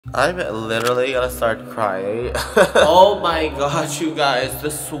I'm literally gonna start crying. Oh my god, you guys. The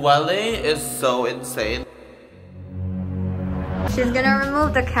swelling is so insane. She's gonna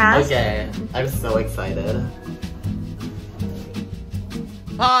remove the cast. Okay, I'm so excited.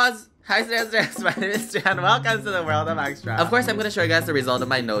 Pause! Hi Stans, my name is Jan. Welcome to the world of extra. Of course, I'm gonna show you guys the result of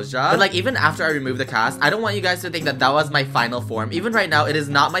my nose job. But like, even after I remove the cast, I don't want you guys to think that that was my final form. Even right now, it is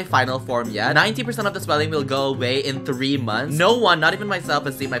not my final form yet. 90% of the swelling will go away in 3 months. No one, not even myself,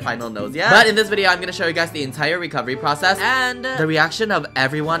 has seen my final nose yet. But in this video, I'm gonna show you guys the entire recovery process and the reaction of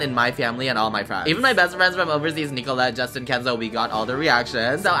everyone in my family and all my friends. Even my best friends from overseas, Nicolette, Justin, Kenzo, we got all the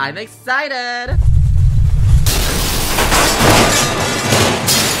reactions. So I'm excited!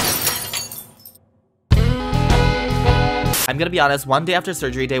 I'm gonna be honest, one day after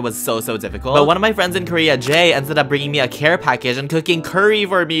surgery day was so difficult. But one of my friends in Korea, Jay, ended up bringing me a care package and cooking curry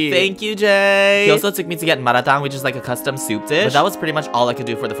for me. Thank you, Jay. He also took me to get maratang, which is like a custom soup dish. But that was pretty much all I could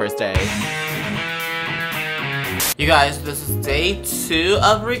do for the first day. You guys, this is day 2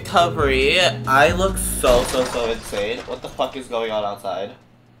 of recovery. I look so insane. What the fuck is going on outside?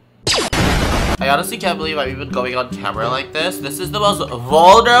 I honestly can't believe I'm even going on camera like this. This is the most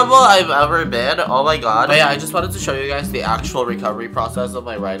vulnerable I've ever been. Oh my god. But yeah, I just wanted to show you guys the actual recovery process of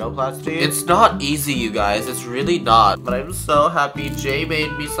my rhinoplasty. It's not easy, you guys. It's really not. But I'm so happy Jay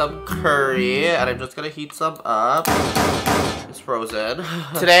made me some curry. And I'm just gonna heat some up. It's frozen.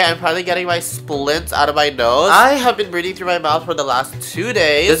 Today, I'm probably getting my splints out of my nose. I have been breathing through my mouth for the last 2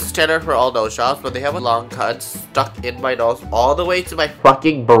 days. This is standard for all nose jobs, but they have a long cut stuck in my nose all the way to my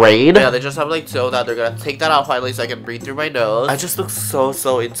fucking brain. Yeah, they just have like so that they're gonna take that out finally so I can breathe through my nose. I just look so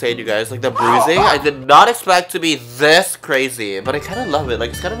insane, you guys. Like the bruising, I did not expect to be this crazy, but I kind of love it.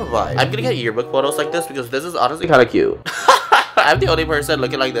 Like it's kind of a vibe. I'm gonna get yearbook photos like this because this is honestly kind of cute. I'm the only person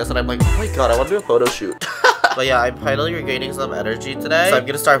looking like this and I'm like, oh my god, I want to do a photo shoot. But yeah, I'm finally regaining some energy today. So I'm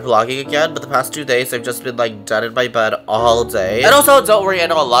gonna start vlogging again. But the past 2 days, I've just been like dead in my bed all day. And also, don't worry, I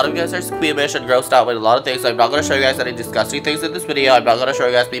know a lot of you guys are squeamish and grossed out with a lot of things. So I'm not gonna show you guys any disgusting things in this video. I'm not gonna show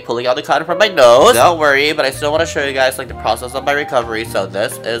you guys me pulling out the cotton from my nose. Don't worry, but I still want to show you guys like the process of my recovery. So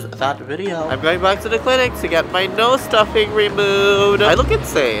this is that video. I'm going back to the clinic to get my nose stuffing removed. I look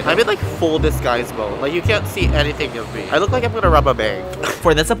insane. I'm in like full disguise mode. Like you can't see anything of me. I look like I'm gonna rob a bank.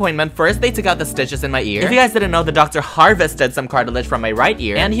 For this appointment, first they took out the stitches in my ear. If you guys didn't know, the doctor harvested some cartilage from my right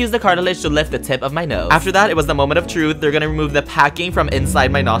ear and he used the cartilage to lift the tip of my nose. After that, it was the moment of truth. They're gonna remove the packing from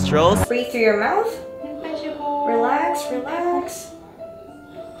inside my nostrils. Breathe through your mouth. Relax. One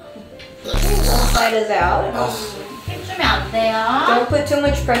side is out. Don't put too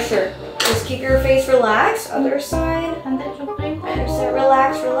much pressure. Just keep your face relaxed. Other side. Other side.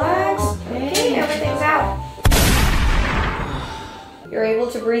 Relax. Okay, everything's out. You're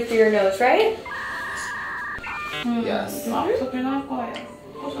able to breathe through your nose, right? Yes. I'm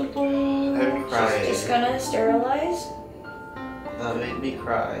crying. Just gonna sterilize. That made me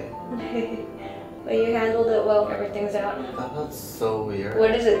cry. But you handled it well. Everything's out. That felt so weird.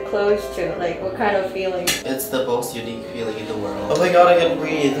 What is it close to? Like, what kind of feeling? It's the most unique feeling in the world. Oh my god, I can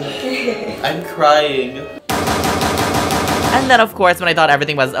breathe. I'm crying. And then, of course, when I thought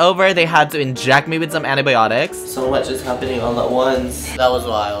everything was over, they had to inject me with some antibiotics. So much is happening all at once. That was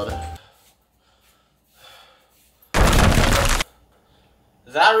wild.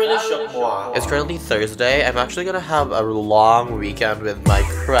 That really shook moi. It's currently Thursday. I'm actually gonna have a long weekend with my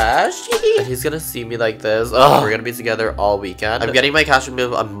crush. And he's gonna see me like this. Ugh. We're gonna be together all weekend. I'm getting my cast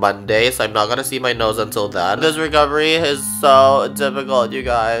removed on Monday, so I'm not gonna see my nose until then. This recovery is so difficult, you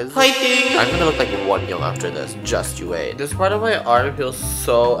guys. Hiking! I'm gonna look like One Young after this. Just you wait. This part of my arm feels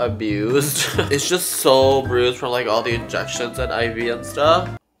so abused. It's just so bruised from like all the injections and IV and stuff.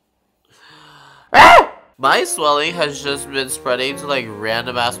 My swelling has just been spreading to like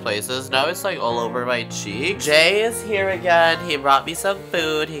random ass places. Now it's like all over my cheek. Jay is here again. He brought me some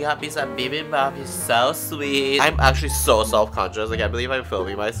food. He got me some bibimbap. He's so sweet. I'm actually so self-conscious. I can't believe I'm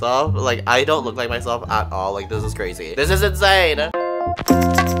filming myself. Like, I don't look like myself at all. Like, this is crazy. This is insane.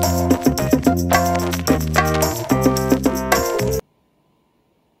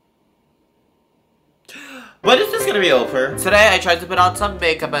 When is this gonna be over? Today I tried to put on some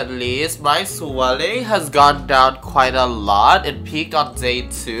makeup at least. My swelling has gone down quite a lot. It peaked on day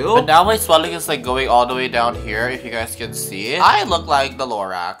 2. But now my swelling is like going all the way down here, if you guys can see. I look like the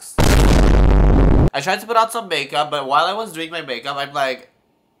Lorax. I tried to put on some makeup, but while I was doing my makeup, I'm like,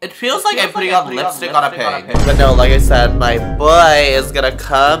 It feels like I'm putting on lipstick on a pig. But no, like I said, my boy is gonna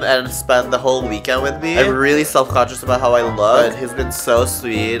come and spend the whole weekend with me. I'm really self-conscious about how I look, but he's been so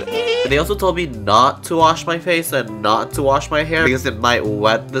sweet. They also told me not to wash my face and not to wash my hair because it might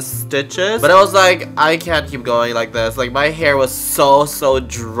wet the stitches. But I was like, I can't keep going like this. Like, my hair was so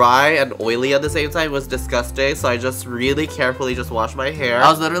dry and oily at the same time. It was disgusting. So I just really carefully just washed my hair.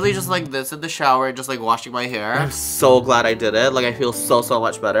 I was literally just like this in the shower, just like washing my hair. I'm so glad I did it. Like, I feel so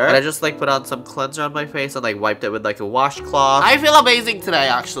much better. And I just like put on some cleanser on my face and like wiped it with like a washcloth. I feel amazing today,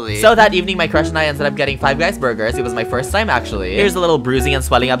 actually. So that evening, my crush and I ended up getting Five Guys burgers. It was my first time, actually. Here's a little bruising and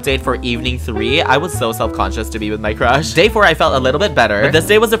swelling update for evening 3. I was so self-conscious to be with my crush. Day 4, I felt a little bit better. But this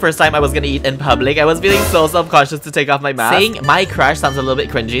day was the first time I was gonna eat in public. I was feeling so self-conscious to take off my mask. Saying my crush sounds a little bit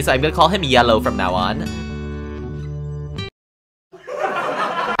cringy, so I'm gonna call him Yellow from now on.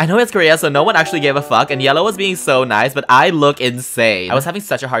 I know it's Korea, so no one actually gave a fuck, and Yellow was being so nice, but I look insane. I was having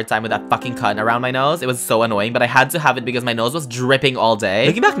such a hard time with that fucking cut around my nose. It was so annoying, but I had to have it because my nose was dripping all day.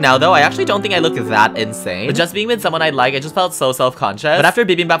 Looking back now, though, I actually don't think I look that insane. But just being with someone I like, I just felt so self-conscious. But after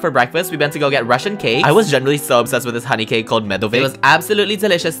bibimbap for breakfast, we went to go get Russian cake. I was generally so obsessed with this honey cake called Medovik. It was absolutely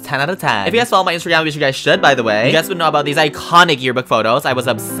delicious, 10 out of 10. If you guys follow my Instagram, which you guys should, by the way, you guys would know about these iconic yearbook photos. I was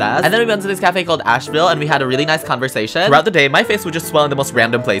obsessed. And then we went to this cafe called Asheville, and we had a really nice conversation. Throughout the day, my face would just swell in the most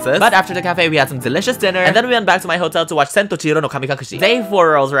random places. But after the cafe, we had some delicious dinner, and then we went back to my hotel to watch Sentochiro no Kamikakushi. Day 4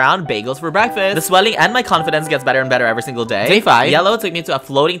 rolls around, bagels for breakfast. The swelling and my confidence gets better and better every single day. Day 5, Yellow took me to a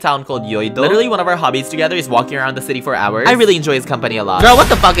floating town called Yoido. Literally one of our hobbies together is walking around the city for hours. I really enjoy his company a lot. Girl, what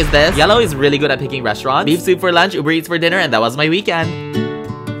the fuck is this? Yellow is really good at picking restaurants. Beef soup for lunch, Uber Eats for dinner, and that was my weekend.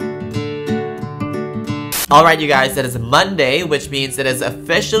 Alright, you guys, it is Monday, which means it is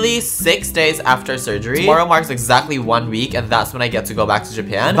officially 6 days after surgery. Tomorrow marks exactly 1 week, and that's when I get to go back to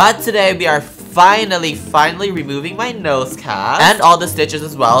Japan. But today, we are finally removing my nose cast and all the stitches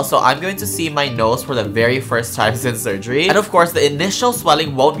as well. So I'm going to see my nose for the very first time since surgery. And of course, the initial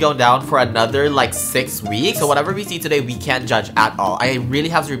swelling won't go down for another like 6 weeks. So whatever we see today, we can't judge at all. I really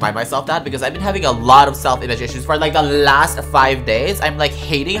have to remind myself that because I've been having a lot of self-image issues for like the last 5 days. I'm like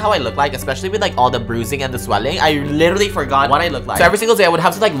hating how I look like, especially with like all the bruising and the swelling. I literally forgot what I look like. So every single day I would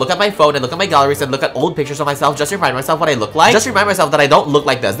have to like look at my phone and look at my galleries and look at old pictures of myself just to remind myself what I look like. Just remind myself that I don't look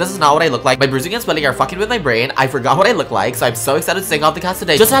like this. This is not what I look like. My bruising and swelling are fucking with my brain. I forgot what I look like, so I'm so excited to take off the cast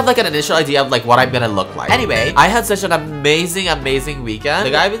today just to have like an initial idea of like what I'm gonna look like. Anyway, I had such an amazing weekend.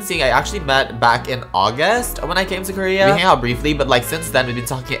 The guy I've been seeing, I actually met back in August when I came to Korea. We hang out briefly, but like since then we've been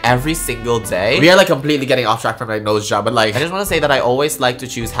talking every single day. We are like completely getting off track from my nose job, but like I just want to say that I always like to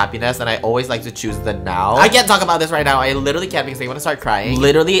choose happiness and I always like to choose the now. I can't talk about this right now. I literally can't because I want to start crying.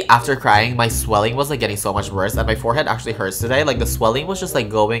 Literally after crying, my swelling was like getting so much worse and my forehead actually hurts today. Like the swelling was just like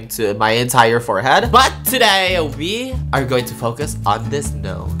going to my entire forehead. But today we are going to focus on this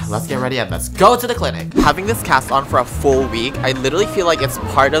nose. Let's get ready and let's go to the clinic. Having this cast on for a full week, I literally feel like it's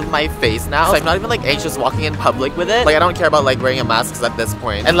part of my face now. So I'm not even like anxious walking in public with it. Like I don't care about like wearing a mask at this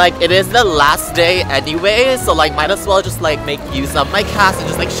point. And like it is the last day anyway, so like might as well just like make use of my cast and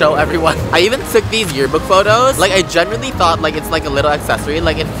just like show everyone. I even took these yearbook photos. Like I genuinely thought like it's like a little accessory.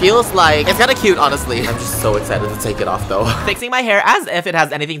 Like it feels like it's kind of cute, honestly. I'm just so excited to take it off though. Fixing my hair as if it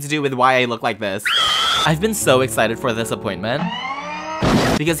has anything to do with why I look like this. I've been so excited for this appointment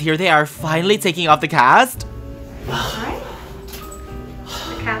because here they are finally taking off the cast. Alright.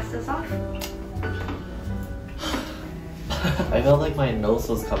 The cast is off. I felt like my nose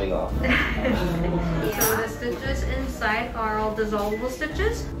was coming off. Yeah, the stitches inside are all dissolvable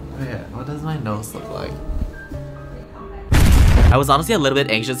stitches. Yeah, what does my nose look like? I was honestly a little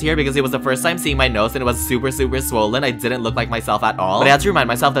bit anxious here because it was the first time seeing my nose and it was super swollen. I didn't look like myself at all. But I had to remind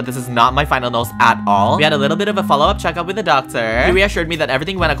myself that this is not my final nose at all. We had a little bit of a follow-up checkup with the doctor. He reassured me that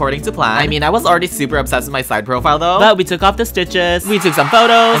everything went according to plan. I mean, I was already super obsessed with my side profile though. But we took off the stitches, we took some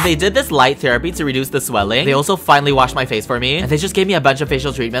photos, and they did this light therapy to reduce the swelling. They also finally washed my face for me. And they just gave me a bunch of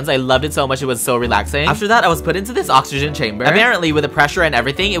facial treatments. I loved it so much, it was so relaxing. After that, I was put into this oxygen chamber. Apparently, with the pressure and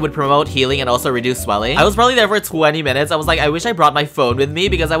everything, it would promote healing and also reduce swelling. I was probably there for 20 minutes. I was like, I wish I brought my phone with me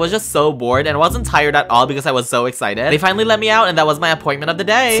because I was just so bored and wasn't tired at all because I was so excited. They finally let me out and that was my appointment of the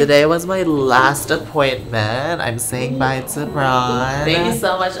day. Today was my last appointment. I'm saying bye to Bron. Thank you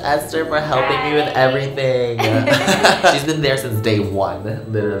so much, Esther, for helping me with everything. She's been there since day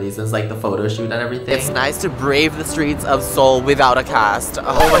 1, literally, since like the photo shoot and everything. It's nice to brave the streets of Seoul without a cast.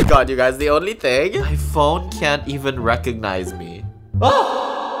 Oh my god, you guys, the only thing, my phone can't even recognize me.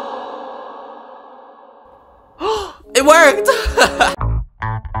 It worked!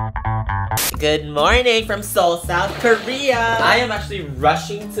 Good morning from Seoul, South Korea. I am actually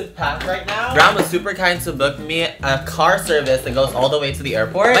rushing to pack right now. Brown was super kind to book me a car service that goes all the way to the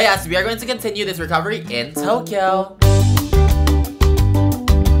airport. But yes, we are going to continue this recovery in Tokyo.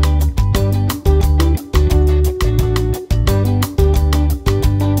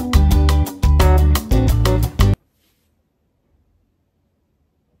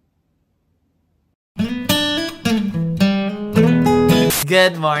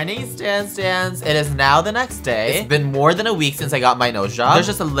 Good morning, Stans. It is now the next day. It's been more than a week since I got my nose job. There's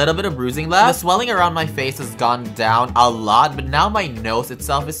just a little bit of bruising left. The swelling around my face has gone down a lot, but now my nose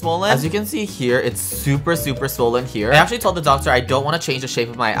itself is swollen. As you can see here, it's super swollen here. I actually told the doctor I don't want to change the shape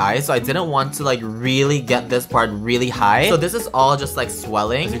of my eyes, so I didn't want to like really get this part really high. So this is all just like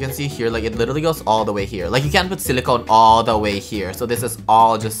swelling. As you can see here, like it literally goes all the way here. Like you can't put silicone all the way here. So this is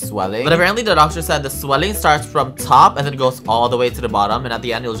all just swelling. But apparently the doctor said the swelling starts from top and then goes all the way to the bottom. And at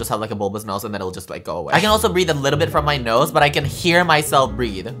the end, it'll just have like a bulbous nose and then it'll just like go away. I can also breathe a little bit from my nose, but I can hear myself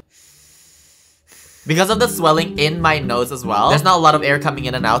breathe. Because of the swelling in my nose as well, there's not a lot of air coming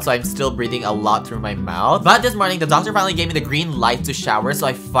in and out, so I'm still breathing a lot through my mouth. But this morning, the doctor finally gave me the green light to shower, so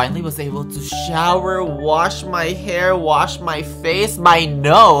I finally was able to shower, wash my hair, wash my face, my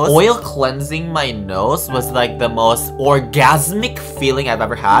nose. Oil cleansing my nose was like the most orgasmic feeling I've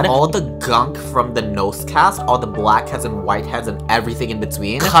ever had. All the gunk from the nose cast, all the blackheads and whiteheads and everything in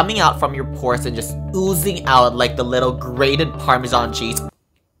between, coming out from your pores and just oozing out like the little grated Parmesan cheese.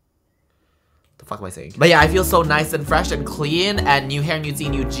 Fuck am I saying? But yeah, I feel so nice and fresh and clean and new hair, new tea,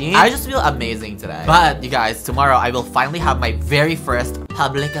 new jeans. I just feel amazing today. But you guys, tomorrow I will finally have my very first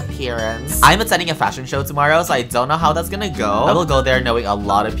public appearance. I'm attending a fashion show tomorrow, so I don't know how that's gonna go. I will go there knowing a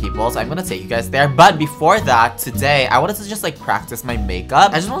lot of people, so I'm gonna take you guys there. But before that, today, I wanted to just like practice my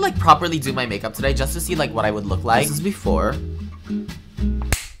makeup. I just want to like properly do my makeup today just to see like what I would look like. This is before.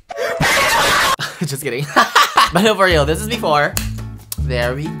 Just kidding. But no, for real, this is before.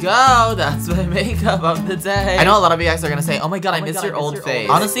 There we go. That's my makeup of the day. I know a lot of you guys are gonna say, oh my god, I miss your old face.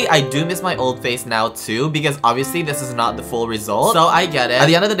 Honestly, I do miss my old face now too, because obviously this is not the full result. So I get it. At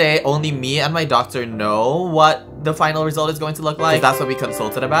the end of the day, only me and my doctor know what the final result is going to look like. That's what we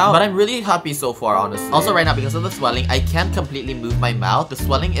consulted about. But I'm really happy so far, honestly. Also right now, because of the swelling, I can't completely move my mouth. The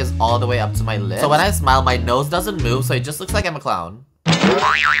swelling is all the way up to my lips. So when I smile, my nose doesn't move, so it just looks like I'm a clown.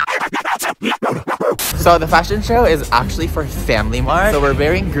 So the fashion show is actually for Family Mart. So we're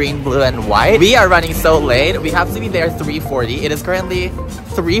wearing green, blue, and white. We are running so late. We have to be there 3:40. It is currently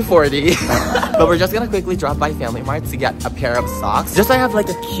 3:40. But we're just gonna quickly drop by Family Mart to get a pair of socks. Just so I have like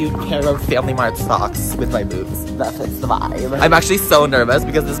a cute pair of Family Mart socks with my boobs. That fits the vibe. I'm actually so nervous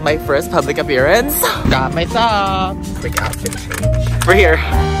because this is my first public appearance. Got my socks. Quick outfit change. We're here.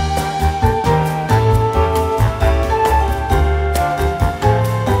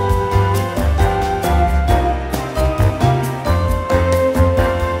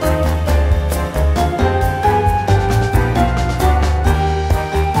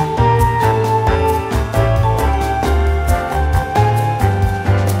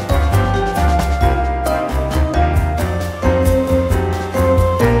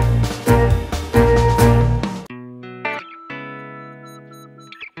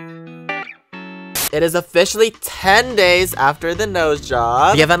 It is officially 10 days after the nose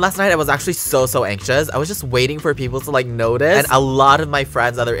job. The event last night, I was actually so anxious. I was just waiting for people to like notice. And a lot of my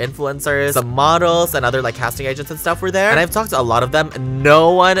friends, other influencers, some models, and other like casting agents and stuff were there. And I've talked to a lot of them.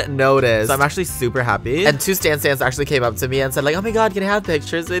 No one noticed. So I'm actually super happy. And two stans actually came up to me and said like, oh my god, can I have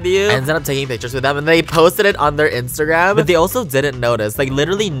pictures with you? I ended up taking pictures with them and they posted it on their Instagram. But they also didn't notice. Like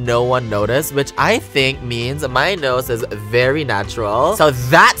literally no one noticed, which I think means my nose is very natural. So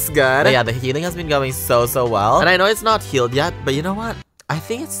that's good. But yeah, the healing has been going so well. And I know it's not healed yet, but you know what? I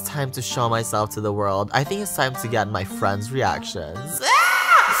think it's time to show myself to the world. I think it's time to get my friends' reactions.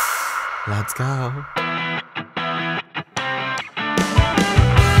 Let's go. Hi.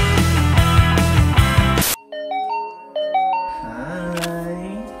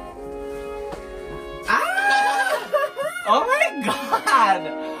 Ah! Oh my god!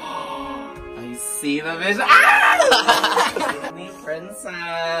 I see the vision. Ah!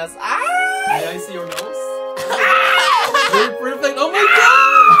 Princess. Ah! May I see your nose? Ah! Very perfect. Oh my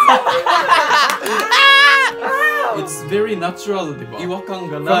god! It's very natural, diba? Iwa kang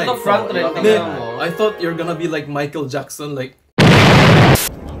ganay. From the front, I thought you're gonna be like Michael Jackson, like.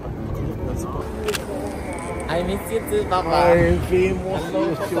 I miss you too, Papa. Hi, famous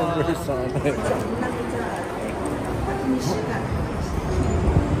YouTuber son.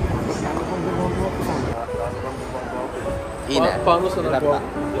 Paano sa nagwa?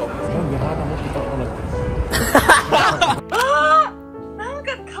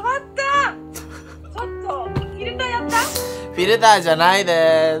 ビルダーじゃない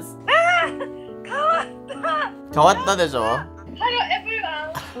です。変わったでしょ。Hello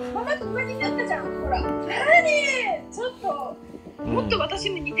everyone! ママと同じになったじゃん。ほら。なにちょっと、もっと私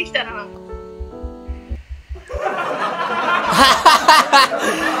も似てきたな。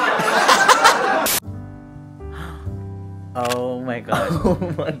Oh my god. Oh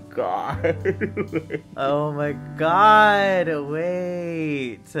my god. Oh my god.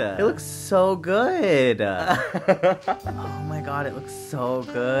 Wait. It looks so good. Oh my god, it looks so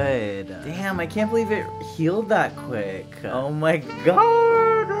good. Damn, I can't believe it healed that quick. Oh my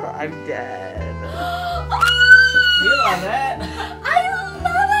god. I'm dead. You love it? I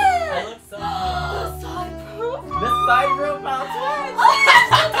love it! I look so good. The side profile. The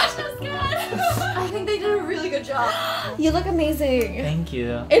side profile twins. I think they did a really good job. You look amazing. Thank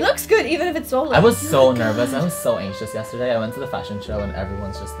you. It looks good even if it's solo. I was so nervous. I was so anxious yesterday. I went to the fashion show and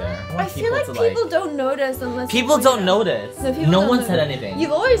everyone's just there. I feel like people don't notice unless People you don't point out. notice. No, people No don't one notice. said anything.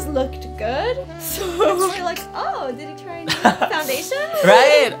 You've always looked good, so we're like, oh, did he try a new foundation?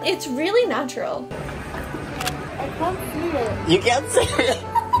 Right? It's really natural. I can't see it. You can't see it.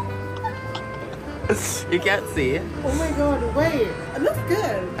 You can't see. Oh my god, wait. It looks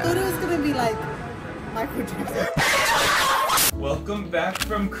good. I thought it was gonna be like Michael Jackson. Welcome back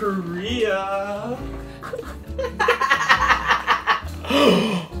from Korea.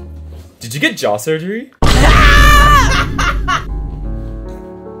 Did you get jaw surgery?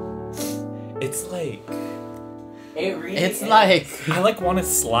 It's like... It's like... I like want to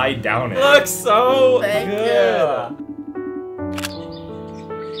slide down it. Looks so Thank good.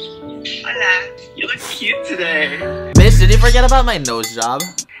 Hola, you look cute today. Bitch, did you forget about my nose job?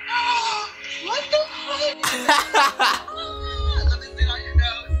 What the fuck? Let me sit on your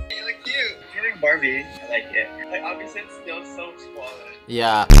nose. You look cute. You're like Barbie. I like it. Like obviously it's still so swollen.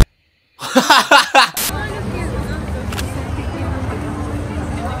 Yeah.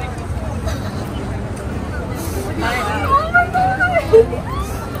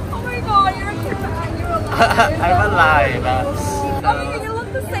 Oh my god, you're alive. I'm alive. Oh, you look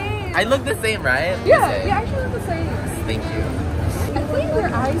the same. I look the same, right? Yeah, you actually look the same. Thank you. I think your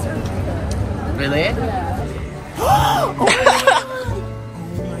eyes are bigger. Really? Yeah. Oh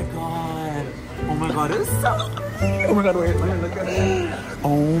my god. Oh my god, it's so... Oh my god, wait, let me look at it.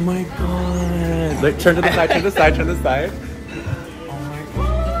 Oh my god. Look, turn to the side, turn to the side, turn to the side. Oh my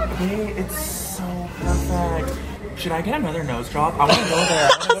god. Wait, it's so perfect. Should I get another nose job? I want to go there. I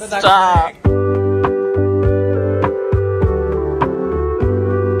want to go to that clinic.